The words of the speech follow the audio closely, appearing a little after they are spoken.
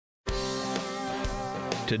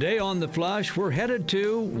Today on The Flush, we're headed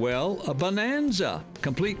to, well, a bonanza,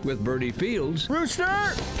 complete with birdie fields. Rooster!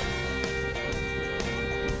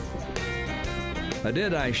 A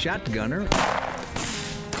dead-eye shotgunner.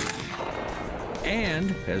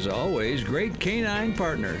 And, as always, great canine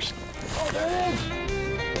partners.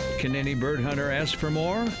 Can any bird hunter ask for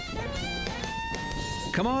more?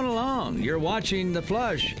 Come on along. You're watching The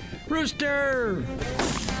Flush. Rooster!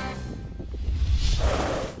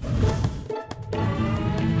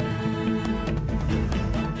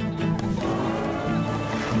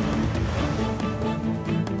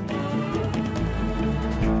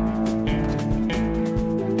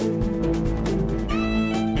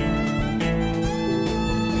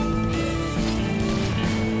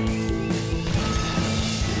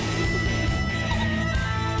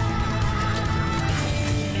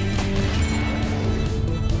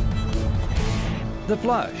 The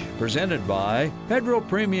Flush, presented by Federal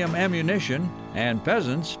Premium Ammunition and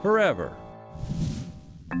Pheasants Forever.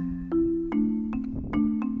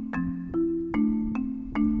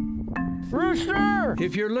 Rooster!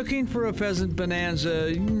 If you're looking for a pheasant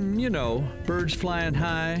bonanza, you know, birds flying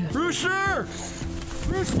high. Rooster!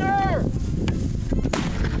 Rooster!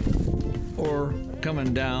 Or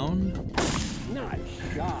coming down.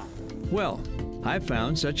 Nice shot. Well, I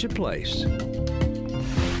found such a place.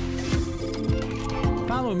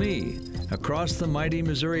 Follow me across the mighty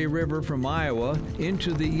Missouri River from Iowa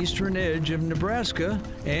into the eastern edge of Nebraska,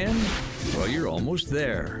 and, well, you're almost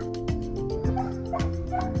there.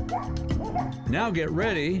 Now get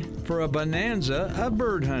ready for a bonanza of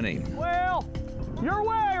bird hunting. Well, your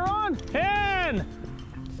way, Ron. Hen!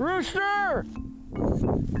 Rooster!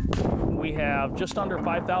 We have just under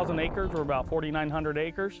 5,000 acres. We're about 4,900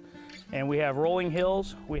 acres. And we have rolling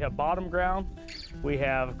hills, we have bottom ground, we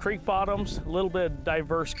have creek bottoms, a little bit of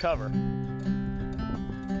diverse cover.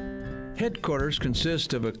 Headquarters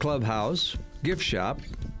consist of a clubhouse, gift shop,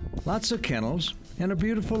 lots of kennels, and a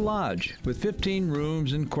beautiful lodge with 15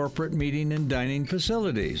 rooms and corporate meeting and dining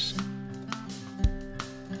facilities.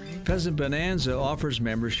 Pheasant Bonanza offers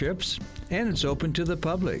memberships, and it's open to the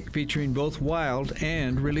public, featuring both wild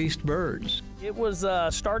and released birds. It was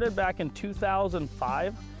started back in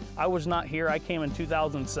 2005. I was not here, I came in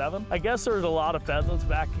 2007. I guess there was a lot of pheasants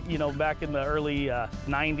back in the early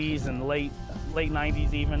 90s and late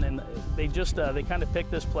 90s even, and they kind of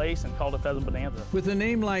picked this place and called it Pheasant Bonanza. With a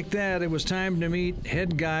name like that, it was time to meet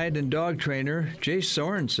head guide and dog trainer Jace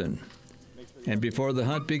Sorensen. And before the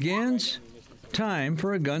hunt begins, time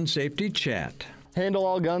for a gun safety chat. Handle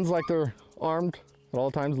all guns like they're armed at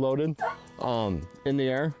all times, loaded, in the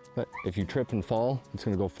air. But if you trip and fall, it's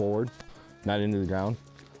gonna go forward, not into the ground.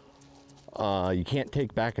 You can't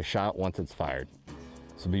take back a shot once it's fired.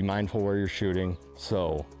 So be mindful where you're shooting.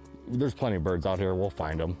 So there's plenty of birds out here, we'll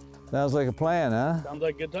find them. Sounds like a plan, huh? Sounds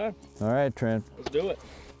like a good time. All right, Trent. Let's do it.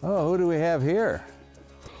 Oh, who do we have here?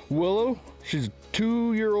 Willow, she's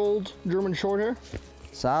 2-year-old German Shorthair.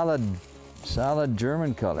 Solid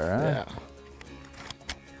German color, huh? Yeah.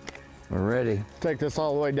 We're ready. Take this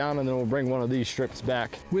all the way down and then we'll bring one of these strips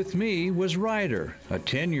back. With me was Ryder, a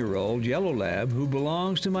 10-year-old yellow lab who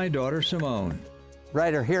belongs to my daughter Simone.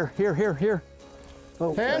 Ryder, here.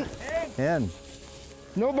 Oh, Hen! Hen.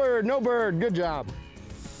 No bird, good job.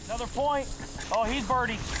 Another point. Oh, he's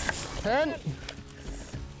birdie. Hen!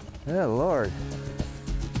 Yeah, Lord.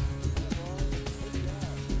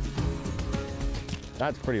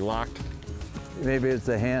 That's pretty locked. Maybe it's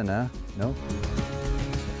the hen, huh? No?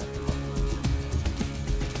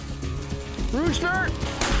 Rooster!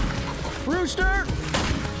 Rooster!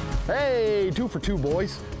 Hey, 2 for 2,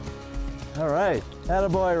 boys. All right.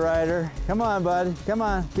 Attaboy, Ryder. Come on, buddy. Come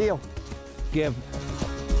on. Heel. Give.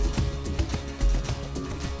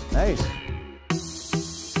 Nice.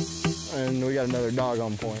 And we got another dog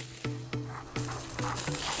on point.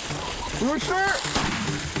 Rooster!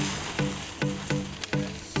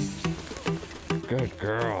 Good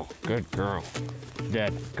girl, good girl.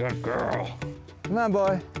 Dead, good girl. Come on,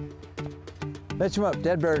 boy. Fetch him up,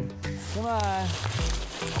 dead bird. Come on.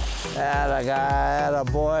 Atta guy, atta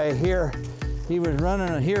boy. Here. He was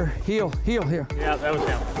running here. Heel here. Yeah, that was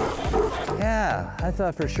him. Yeah, I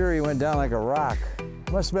thought for sure he went down like a rock.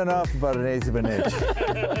 Must have been off about 1/8 of an inch.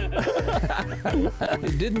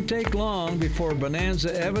 It didn't take long before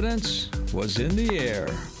bonanza evidence was in the air.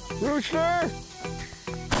 Rooster!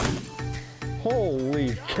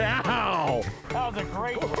 Holy cow! That was a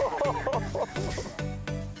great one.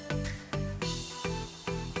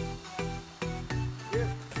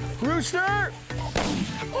 Rooster!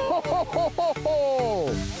 Ho, ho, ho, ho,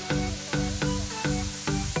 ho.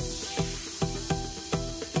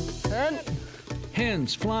 Hen?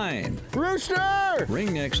 hens flying, Rooster!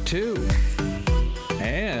 ringnecks too,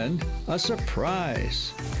 and a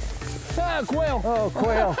surprise. Ah, quail! Oh,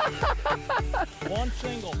 quail. One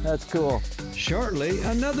single. That's cool. Shortly,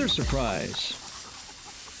 another surprise.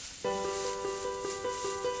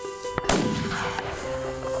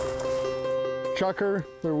 Chucker,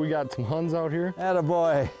 where we got some huns out here.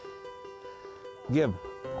 Attaboy. Give.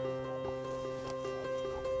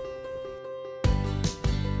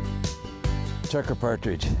 Chucker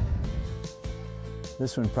partridge.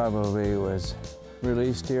 This one probably was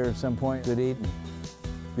released here at some point. Good eating.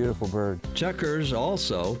 Beautiful bird. Chuckers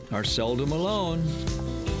also are seldom alone.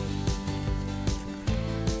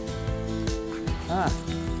 Ah.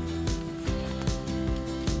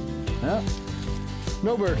 No.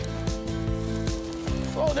 No bird.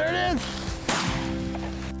 Oh, there it is!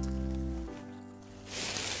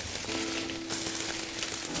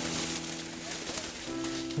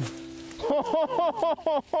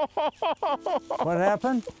 What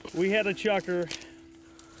happened? We had a chucker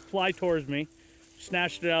fly towards me,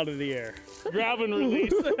 snatched it out of the air. Grab and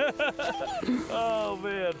release. Oh,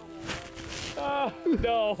 man. Oh,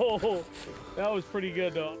 no. That was pretty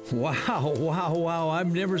good, though. Wow, wow, wow,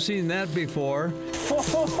 I've never seen that before.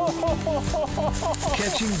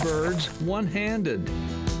 Catching birds one-handed.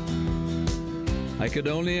 I could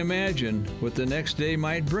only imagine what the next day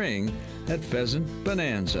might bring at Pheasant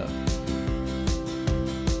Bonanza.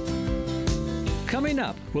 Coming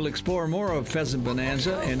up, we'll explore more of Pheasant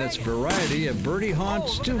Bonanza and its variety of birdie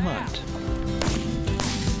haunts to hunt.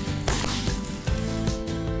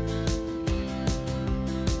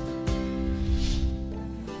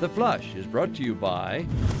 The Flush is brought to you by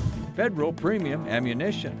Federal Premium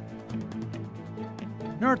Ammunition,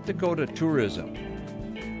 North Dakota Tourism,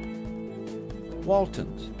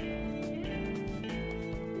 Walton's,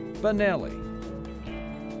 Benelli,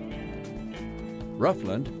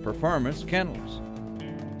 Upland Performance Kennels,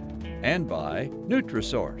 and by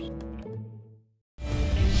Nutrisource.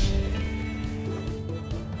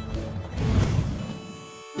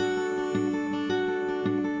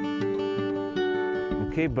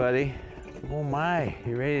 Okay, buddy. Oh my,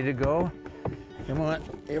 you ready to go? Come on,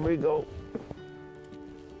 here we go.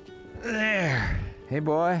 There. Hey,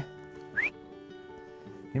 boy.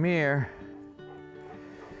 Come here.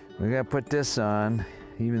 We gotta put this on,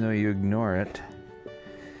 even though you ignore it.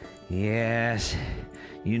 Yes,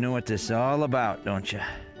 you know what this is all about, don't you?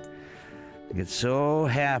 I get so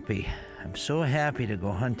happy. I'm so happy to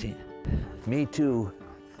go hunting. Me too.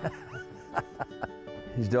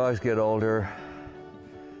 These dogs get older.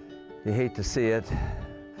 You hate to see it,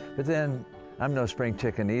 but then I'm no spring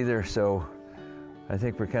chicken either, so I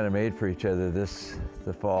think we're kind of made for each other this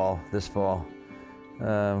fall.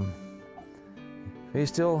 You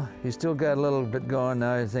still got a little bit going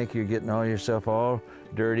now. I think you're getting all yourself all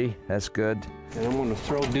dirty. That's good. And I'm going to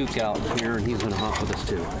throw Duke out here, and he's going to hunt with us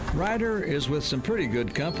too. Ryder is with some pretty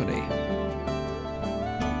good company.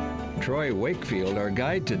 Troy Wakefield, our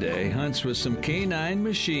guide today, hunts with some canine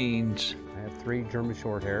machines. I have 3 German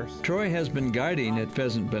Shorthairs. Troy has been guiding at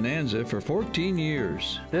Pheasant Bonanza for 14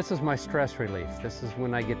 years. This is my stress relief. This is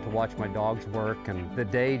when I get to watch my dogs work, and the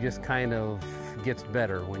day just kind of gets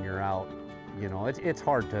better when you're out. You know, it's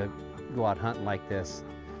hard to go out hunting like this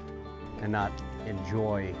and not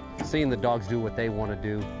enjoy seeing the dogs do what they want to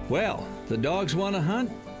do. Well, the dogs want to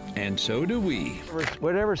hunt, and so do we.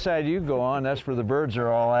 Whatever side you go on, that's where the birds are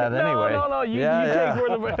all at anyway. No, you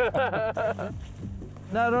take where the...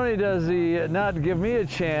 Not only does he not give me a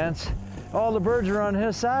chance, all the birds are on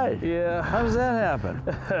his side. Yeah. How does that happen?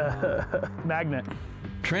 Magnet.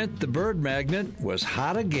 Trent the bird magnet was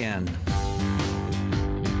hot again.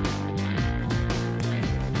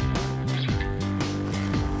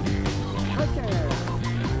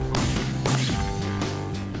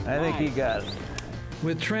 I think he got it.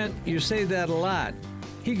 With Trent, you say that a lot.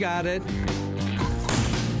 He got it.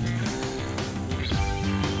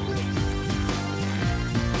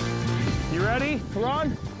 You ready?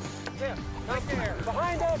 Run. Yeah, right there.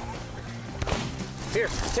 Behind us. Here,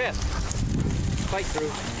 test. Fight through.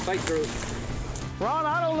 Fight through. Ron,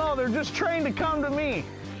 I don't know. They're just trained to come to me.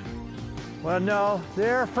 Well, no,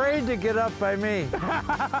 they're afraid to get up by me.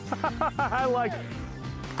 I like...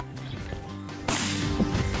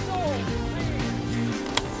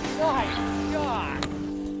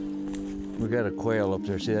 We got a quail up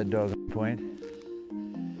there. See that dog point?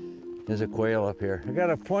 There's a quail up here. I got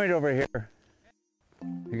a point over here.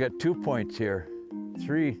 I got 2 points here.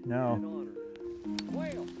 3 now.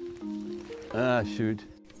 Ah, shoot.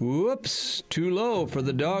 Whoops, too low for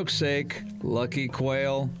the dog's sake. Lucky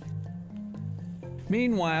quail.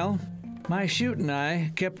 Meanwhile, my shooting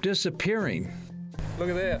eye kept disappearing. Look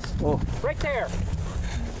at this. Oh. Right there.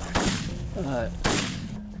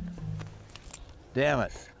 Damn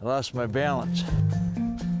it, I lost my balance.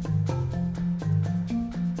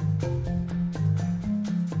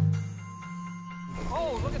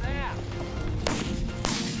 Oh, look at that.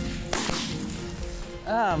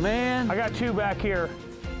 Ah, man. I got two back here.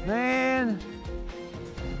 Man,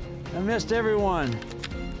 I missed everyone.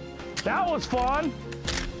 That was fun.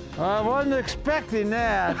 I wasn't expecting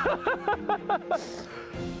that.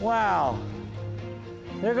 Wow.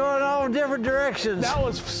 They're going all different directions. That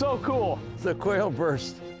was so cool. The quail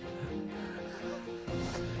burst.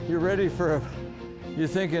 You're ready for a, you're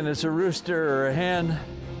thinking it's a rooster or a hen,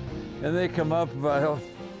 and they come up about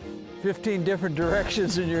 15 different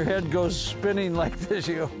directions and your head goes spinning like this.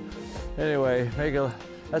 You go. Anyway,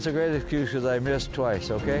 that's a great excuse because I missed twice,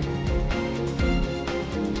 okay?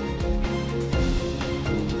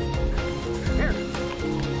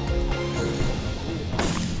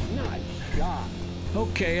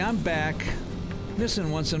 Okay, I'm back.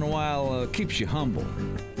 Missing once in a while keeps you humble.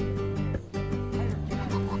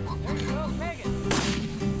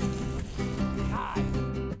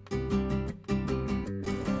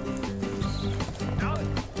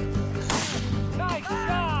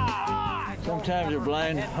 Sometimes a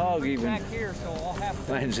blind hog even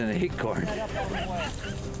finds an acorn.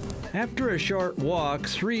 After a short walk,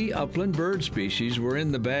 3 upland bird species were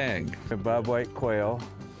in the bag. A bobwhite quail,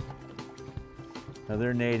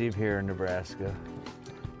 another native here in Nebraska.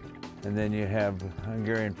 And then you have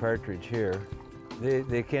Hungarian partridge here.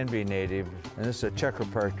 They can be native. And this is a checker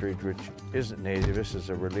partridge, which isn't native. This is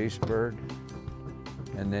a released bird.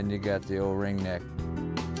 And then you got the old ringneck.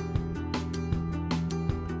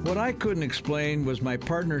 What I couldn't explain was my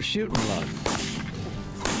partner's shooting luck.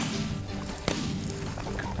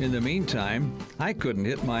 In the meantime, I couldn't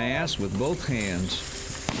hit my ass with both hands.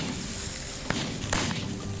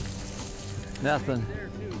 Nothing.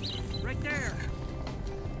 Right there.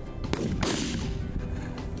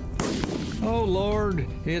 Oh Lord,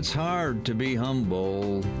 it's hard to be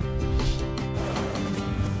humble.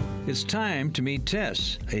 It's time to meet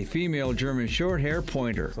Tess, a female German Shorthair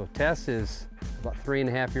pointer. So Tess is about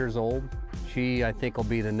 3.5 years old. She, I think, will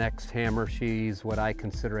be the next hammer. She's what I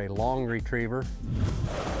consider a long retriever.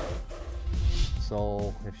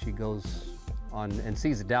 So if she goes on and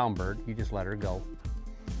sees a down bird, you just let her go.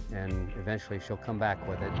 And eventually she'll come back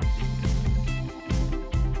with it.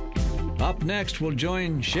 Up next, we'll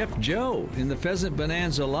join Chef Joe in the Pheasant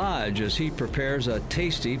Bonanza Lodge as he prepares a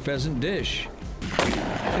tasty pheasant dish.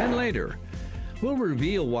 And later, we'll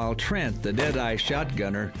reveal why Trent, the Deadeye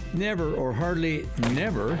shotgunner, never or hardly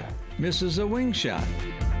never misses a wing shot.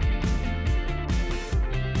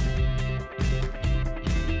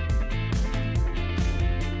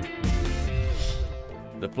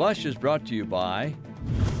 The Flush is brought to you by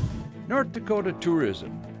North Dakota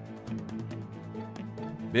Tourism,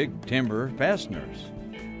 Big Timber Fasteners,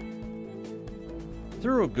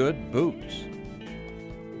 Thoroughgood Boots,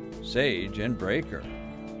 Sage and Breaker,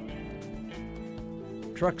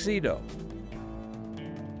 Truxedo,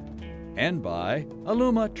 and by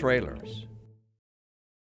Aluma Trailers.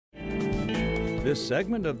 This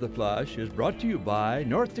segment of The Flush is brought to you by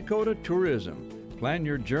North Dakota Tourism. Plan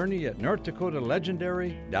your journey at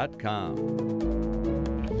NorthDakotaLegendary.com.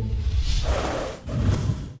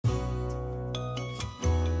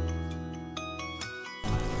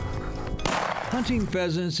 Hunting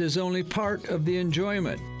pheasants is only part of the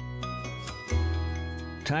enjoyment.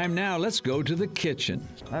 Time now, let's go to the kitchen.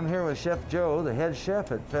 I'm here with Chef Joe, the head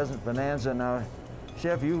chef at Pheasant Bonanza. Now,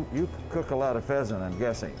 Chef, you cook a lot of pheasant, I'm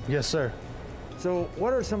guessing. Yes, sir. So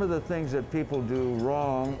what are some of the things that people do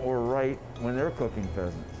wrong or right when they're cooking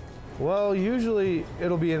pheasants? Well, usually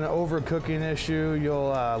it'll be an overcooking issue.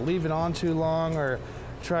 You'll leave it on too long or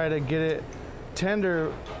try to get it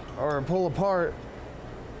tender or pull apart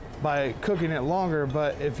by cooking it longer.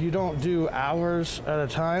 But if you don't do hours at a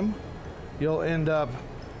time, you'll end up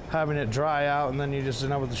having it dry out and then you just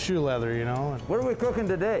end up with the shoe leather, you know? What are we cooking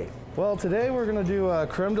today? Well, today we're gonna do a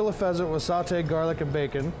creme de la pheasant with sauteed garlic and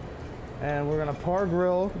bacon. And we're gonna par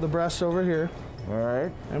grill the breasts over here. All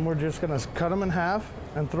right. And we're just gonna cut them in half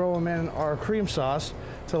and throw them in our cream sauce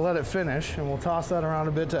to let it finish. And we'll toss that around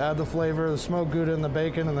a bit to add the flavor, the smoked Gouda and the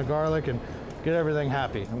bacon and the garlic and get everything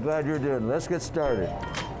happy. I'm glad you're doing it. Let's get started.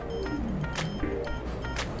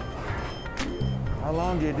 How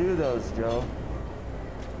long do you do those, Joe?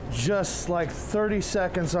 Just like 30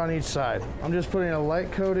 seconds on each side. I'm just putting a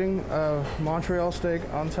light coating of Montreal steak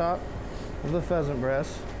on top of the pheasant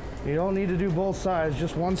breast. You don't need to do both sides,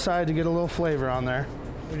 just one side to get a little flavor on there.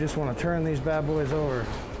 We just want to turn these bad boys over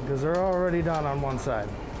because they're already done on one side.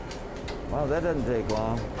 Wow, that doesn't take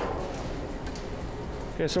long.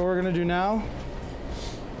 Okay, so what we're gonna do now,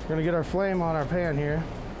 we're gonna get our flame on our pan here.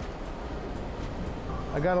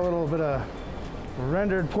 I got a little bit of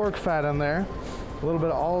rendered pork fat in there. A little bit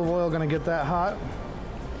of olive oil, gonna get that hot.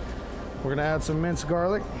 We're gonna add some minced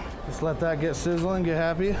garlic. Just let that get sizzling, get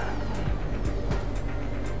happy.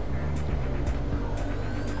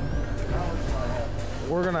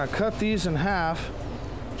 We're gonna cut these in half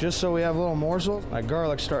just so we have little morsels. That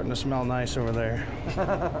garlic's starting to smell nice over there.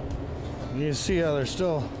 You can see how they're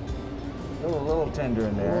still A little tender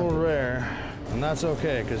in there. a little rare, and that's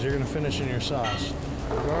okay because you're gonna finish in your sauce.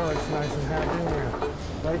 The garlic's nice and happy.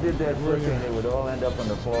 If I did that cooking, it would all end up on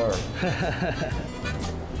the floor.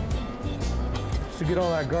 Just to get all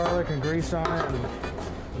that garlic and grease on it, and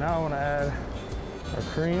now I want to add our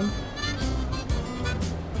cream.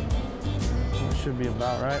 That should be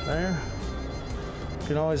about right there. You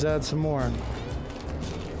can always add some more.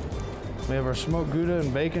 We have our smoked Gouda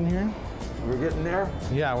and bacon here. We're getting there?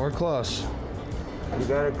 Yeah, we're close. You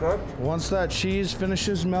got it cooked? Once that cheese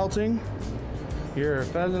finishes melting, your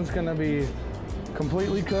pheasant's gonna be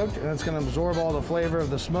completely cooked, and it's gonna absorb all the flavor of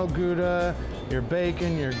the smoked Gouda, your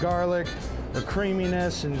bacon, your garlic, the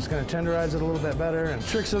creaminess, and it's gonna tenderize it a little bit better. And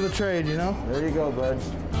tricks of the trade, you know? There you go, bud.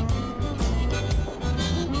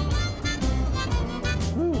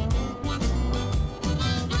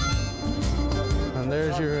 And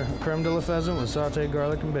there's your creme de la pheasant with sauteed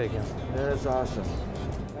garlic and bacon. That's awesome.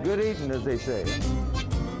 Good eating, as they say.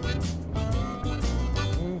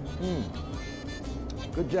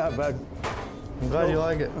 Good job, bud. I'm glad you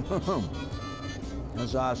like it.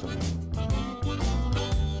 That's awesome.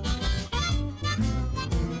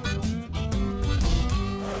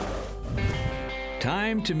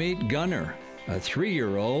 Time to meet Gunner, a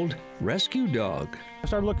 3-year-old rescue dog. I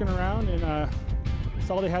started looking around and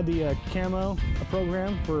saw they had the camo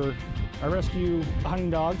program for rescue hunting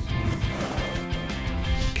dogs.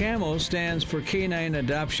 CAMO stands for Canine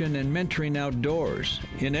Adoption and Mentoring Outdoors.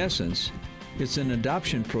 In essence, it's an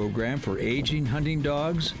adoption program for aging hunting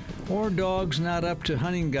dogs or dogs not up to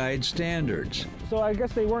hunting guide standards. So I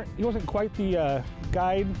guess he wasn't quite the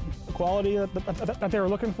guide quality that they were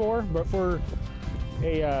looking for, but for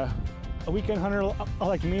a weekend hunter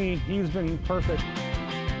like me, he's been perfect.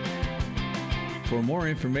 For more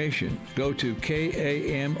information, go to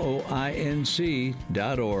kamoinc.org.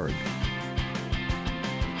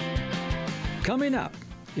 Coming up,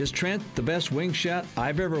 is Trent the best wing shot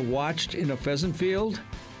I've ever watched in a pheasant field?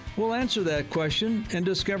 We'll answer that question and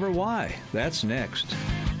discover why. That's next.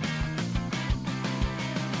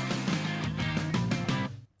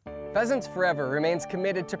 Pheasants Forever remains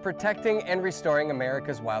committed to protecting and restoring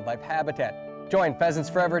America's wildlife habitat. Join Pheasants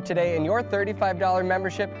Forever today, and your $35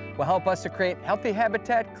 membership will help us to create healthy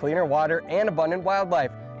habitat, cleaner water, and abundant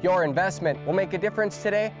wildlife. Your investment will make a difference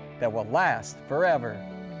today that will last forever.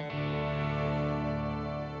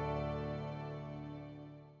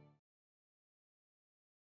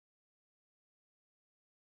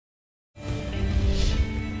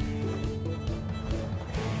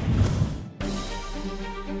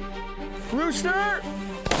 Rooster!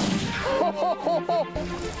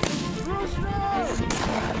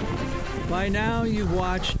 By now, you've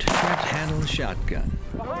watched Trent handle a shotgun.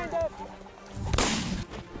 Behind it!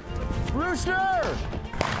 Rooster!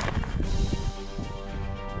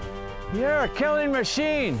 You're a killing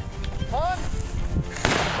machine. Huh?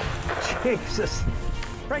 Jesus.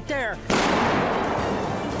 Right there.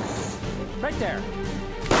 Right there.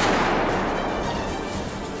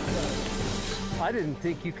 I didn't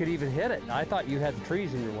think you could even hit it. I thought you had the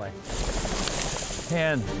trees in your way.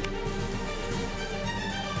 Hen.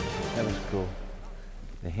 That was cool.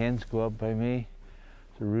 The hens go up by me,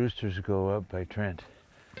 the roosters go up by Trent.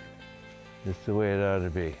 That's the way it ought to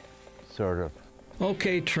be, sort of.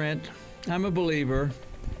 Okay, Trent, I'm a believer.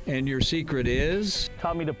 And your secret is?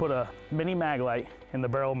 Taught me to put a mini mag light in the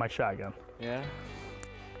barrel of my shotgun. Yeah?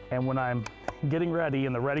 And when I'm getting ready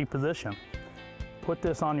in the ready position, put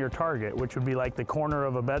this on your target, which would be like the corner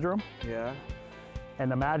of a bedroom. Yeah.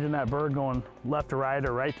 And imagine that bird going left to right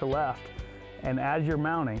or right to left. And as you're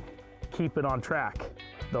mounting, keep it on track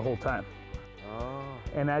the whole time. Oh.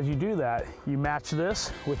 And as you do that, you match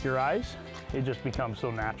this with your eyes. It just becomes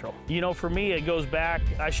so natural. You know, for me, it goes back,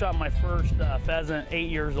 I shot my first pheasant 8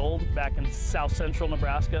 years old back in south central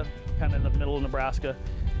Nebraska, kind of in the middle of Nebraska.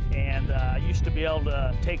 And I used to be able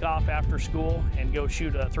to take off after school and go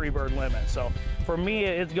shoot a 3-bird limit. So for me,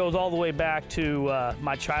 it goes all the way back to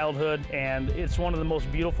my childhood, and it's one of the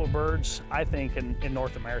most beautiful birds, I think, in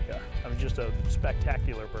North America. I mean, just a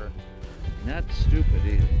spectacular bird. Not stupid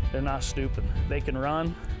either. They're not stupid. They can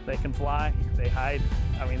run, they can fly, they hide.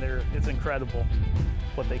 I mean, it's incredible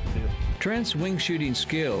what they can do. Trent's wing shooting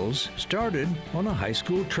skills started on a high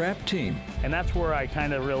school trap team. And that's where I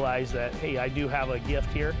kind of realized that, hey, I do have a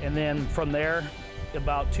gift here. And then from there,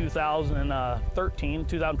 about 2013,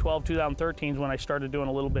 2012, 2013 is when I started doing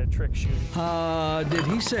a little bit of trick shooting. Did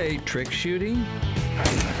he say trick shooting?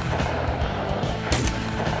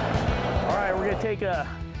 All right, we're gonna take a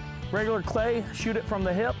regular clay, shoot it from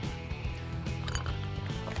the hip.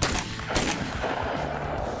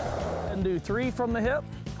 And do 3 from the hip.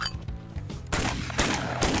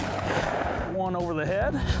 1 over the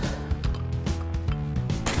head.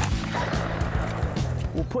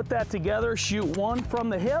 We'll put that together, shoot 1 from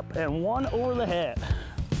the hip and 1 over the head.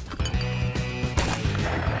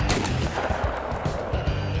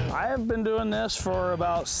 I have been doing this for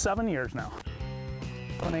about 7 years now.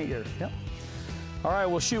 7, 8 years, yep. All right,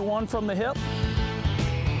 we'll shoot 1 from the hip.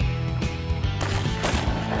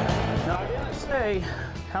 Now I didn't say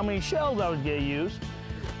how many shells I was gonna use,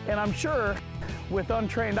 and I'm sure with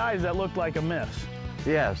untrained eyes that looked like a miss.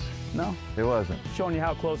 Yes. No? It wasn't. Showing you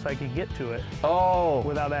how close I could get to it Oh.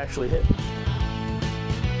 without actually hitting.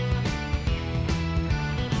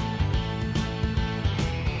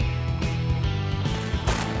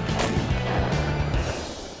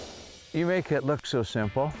 You make it look so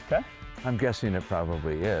simple. Okay. I'm guessing it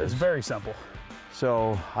probably It's is. very simple.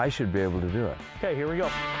 So I should be able to do it. Okay, here we go.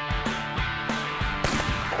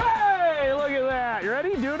 Hey, look at that. You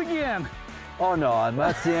ready? Do it again. Oh no,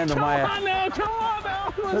 that's the end of my. Come on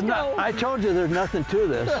now, let's go. I told you there's nothing to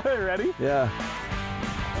this. Ready? Yeah.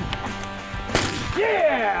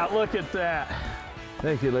 Yeah, look at that.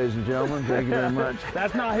 Thank you, ladies and gentlemen. Thank you very much.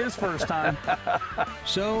 That's not his first time.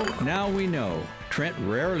 So now we know Trent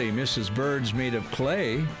rarely misses birds made of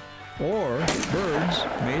clay or birds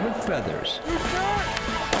made of feathers.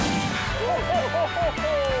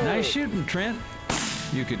 Nice shooting, Trent.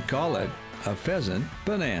 You could call it a pheasant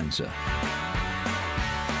bonanza.